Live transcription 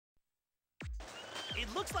It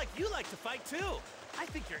looks like you like to fight too. I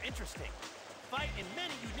think you're interesting. Fight in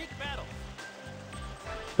many unique battles.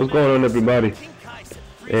 What's going on, everybody?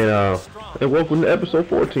 And welcome to episode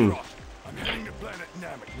 14. I'm heading to planet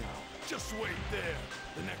Namek now. Just wait there.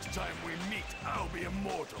 The next time we meet, I'll be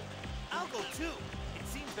immortal. I'll go too. It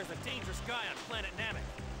seems there's a dangerous guy on planet Namek.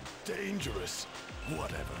 Dangerous?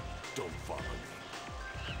 Whatever. Don't follow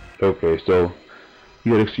me. Okay, so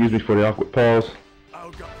you gotta excuse me for the awkward pause. I'll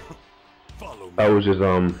go. Follow me. I was just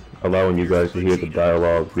allowing you guys to hear the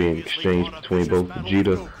dialogue being exchanged between both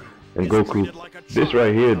Vegeta and Goku. This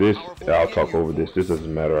right here, I'll talk over this. This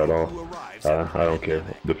doesn't matter at all. I don't care.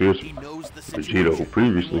 The fierce Vegeta, who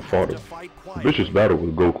previously fought a vicious battle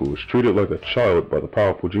with Goku, was treated like a child by the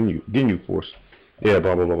powerful Ginyu force. Yeah,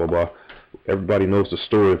 blah blah blah blah blah. Everybody knows the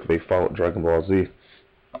story if they followed Dragon Ball Z.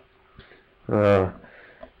 So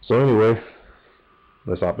anyway,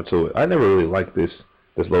 let's hop into it. I never really liked this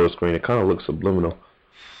lower screen. It kind of looks subliminal.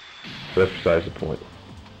 But that's besides the point.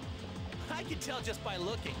 I can tell just by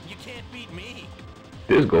looking. You can't beat me.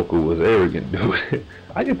 This Goku was arrogant, dude.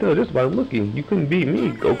 I can tell just by looking. You couldn't beat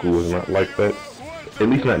me. Goku was not like that. At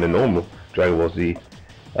least not in the normal Dragon Ball Z.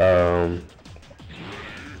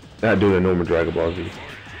 Not doing the normal Dragon Ball Z.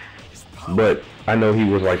 But I know he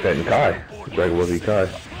was like that in Kai. Dragon Ball Z Kai.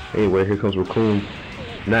 Anyway, here comes Raccoon.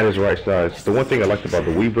 Not his right size. The one thing I liked about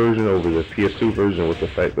the Wii version over the PS2 version was the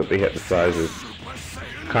fact that they had the sizes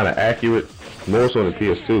kind of accurate. More so than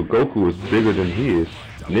PS2. Goku is bigger than he is.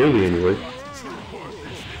 Nearly anyway.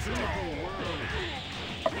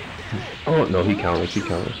 Oh no, he counters.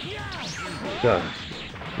 Yeah.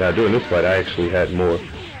 Now during this fight, I actually had more.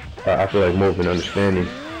 I feel like more of an understanding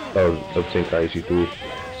of Tenkaichi 3,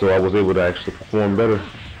 so I was able to actually perform better.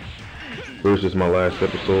 Versus my last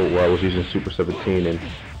episode where I was using Super 17 and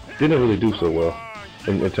didn't really do so well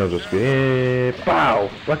in terms of speed. And pow!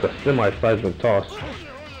 Like a semi-seismic toss.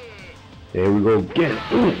 There we go again.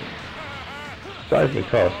 Ooh. Seismic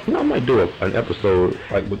toss. You know, I might do an episode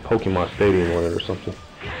like with Pokemon Stadium on it or something.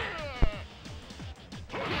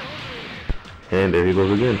 And there he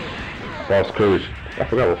goes again. False courage. I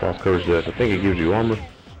forgot what false courage does. I think it gives you armor.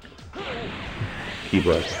 Key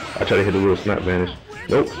blast. I try to hit a little snap vanish.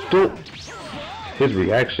 Nope. Nope. His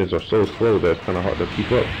reactions are so slow that it's kind of hard to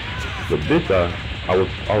keep up. But this,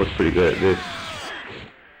 I was pretty good at this.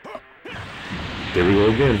 There we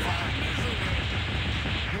go again.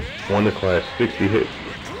 Won the class, 60 hits.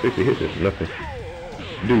 60 hits is nothing.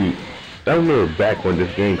 Dude, I remember back when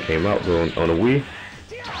this game came out though, on a Wii,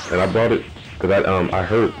 and I bought it because I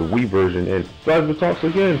heard the Wii version, and besides the talks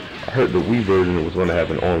again, I heard the Wii version was going to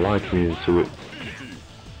have an online community to it.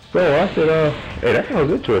 So I said, hey, that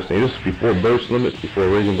sounds interesting. This is before burst limits, before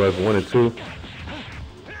Raging Blast 1 and 2.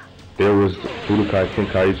 There was Budokai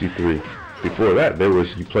Tenkaichi 3. Before that, there was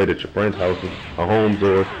you played at your friend's houses, or homes,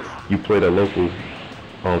 or you played at local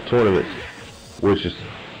tournaments, which is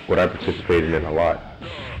what I participated in a lot.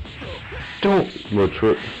 Don't little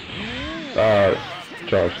trip.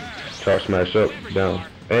 Charge smash up, down,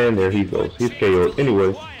 and there he goes. He's KO'd.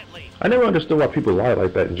 Anyway, I never understood why people lie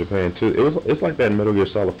like that in Japan too. It's like that in Metal Gear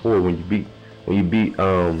Solid 4 when you beat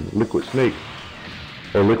Liquid Snake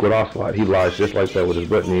or Liquid Ocelot. He lies just like that with his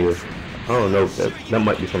button ear. I don't know, that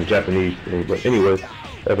might be some Japanese thing, but anyway,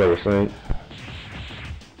 as I was saying.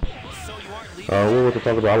 What was I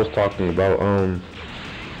talking about? I was talking about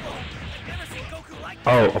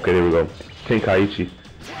oh, okay, there we go. Tenkaichi.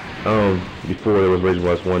 Before there was Raging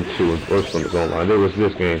Blast 1, 2, and Burst Limits Online, there was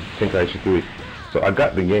this game, Tenkaichi 3. So I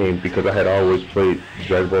got the game because I had always played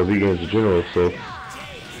Dragon Ball Z games in general, so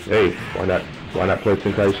hey, why not play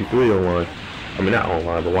Tenkaichi 3 online? I mean, not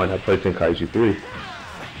online, but why not play Tenkaichi 3?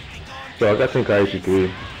 So I got Tenkaichi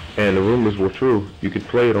 3, and the rumors were true. You could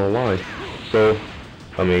play it online. So,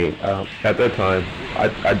 I mean, at that time, I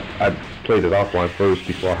played it offline first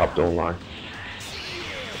before I hopped online.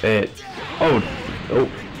 And, oh,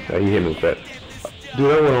 he hit me with that.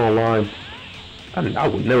 Dude, I went online. I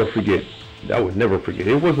would never forget. I would never forget.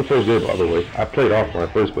 It was the first day, by the way. I played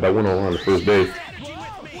offline first, but I went online the first day.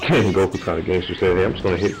 And Goku kind of gangster said, hey, I'm just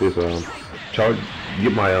going to hit this charge,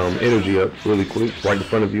 get my energy up really quick, right in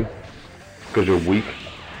front of you, because you're weak.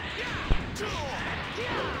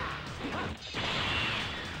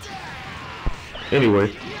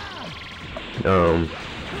 Anyway,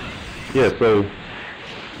 yeah, so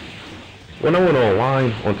when I went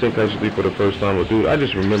online on Tenkaichi 3 for the first time, dude, I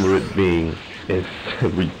just remember it being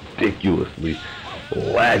ridiculously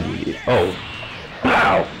laggy. Oh,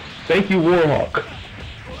 wow! Thank you, Warhawk.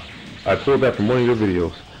 I pulled that from one of your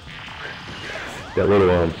videos. That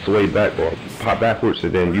little sway back or pop backwards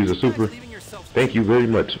and then use a super. Thank you very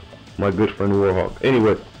much, my good friend Warhawk.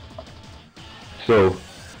 Anyway, So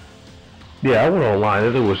yeah, I went online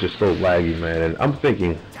and it was just so laggy, man. And I'm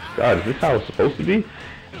thinking, God, is this how it's supposed to be?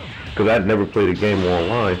 Because I'd never played a game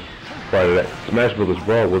online prior to that. Smash Bros.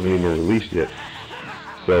 Brawl wasn't even released yet.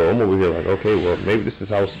 So I'm over here like, okay, well, maybe this is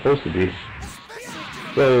how it's supposed to be.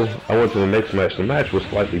 So I went to the next match. The match was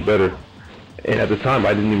slightly better. And at the time,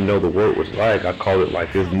 I didn't even know the word was lag. I called it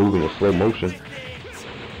like it's moving in slow motion.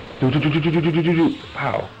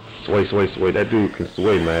 Wow. Sway. That dude can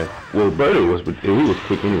sway, man. Well, Birder was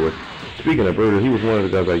quick anyway. Speaking of Birder, he was one of the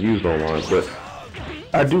guys I used online. But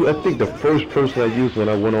I think the first person I used when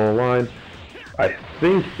I went online, I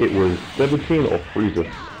think it was 17 or Frieza.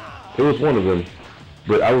 It was one of them.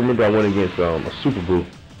 But I remember I went against a Super Boo.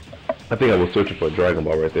 I think I was searching for a Dragon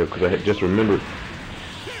Ball right there because I had just remembered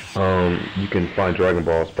you can find Dragon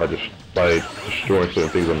Balls by destroying certain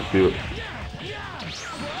things on the field.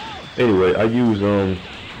 Anyway, I used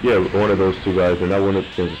yeah, one of those two guys, and I went up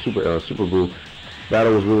against Super Boo.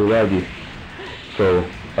 Battle was really laggy, so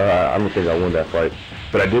I don't think I won that fight.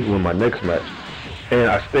 But I did win my next match, and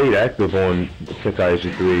I stayed active on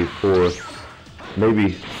Tenkaichi 3 for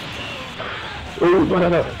maybe. Oh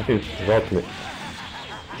no! I think it's his ultimate.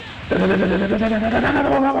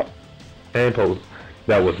 And pose.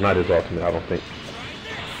 That was not his ultimate, I don't think.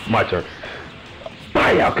 My turn.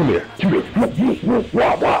 Bye, come here. But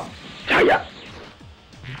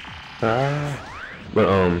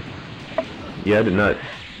yeah, I did not.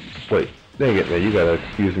 Wait, dang it, man! You gotta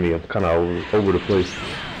excuse me. I'm kind of over the place.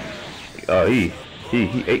 He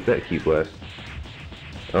ate that key blast.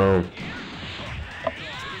 So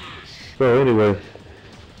anyway.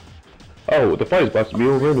 Oh, the fight's about to be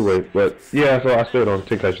over anyway, but yeah, so I stayed on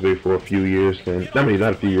Tenkaichi 3 for a few years, and I mean,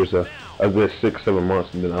 not a few years, a good 6-7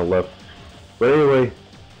 months, and then I left. But anyway,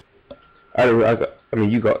 I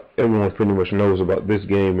mean, everyone pretty much knows about this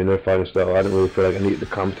game and their fighting style. I didn't really feel like I needed to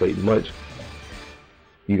commentate much.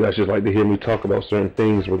 You guys just like to hear me talk about certain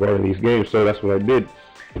things regarding these games, so that's what I did.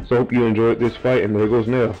 So hope you enjoyed this fight, and there goes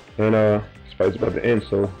now. And this fight's about to end,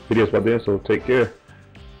 so video's about to end, so take care.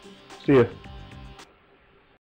 See ya.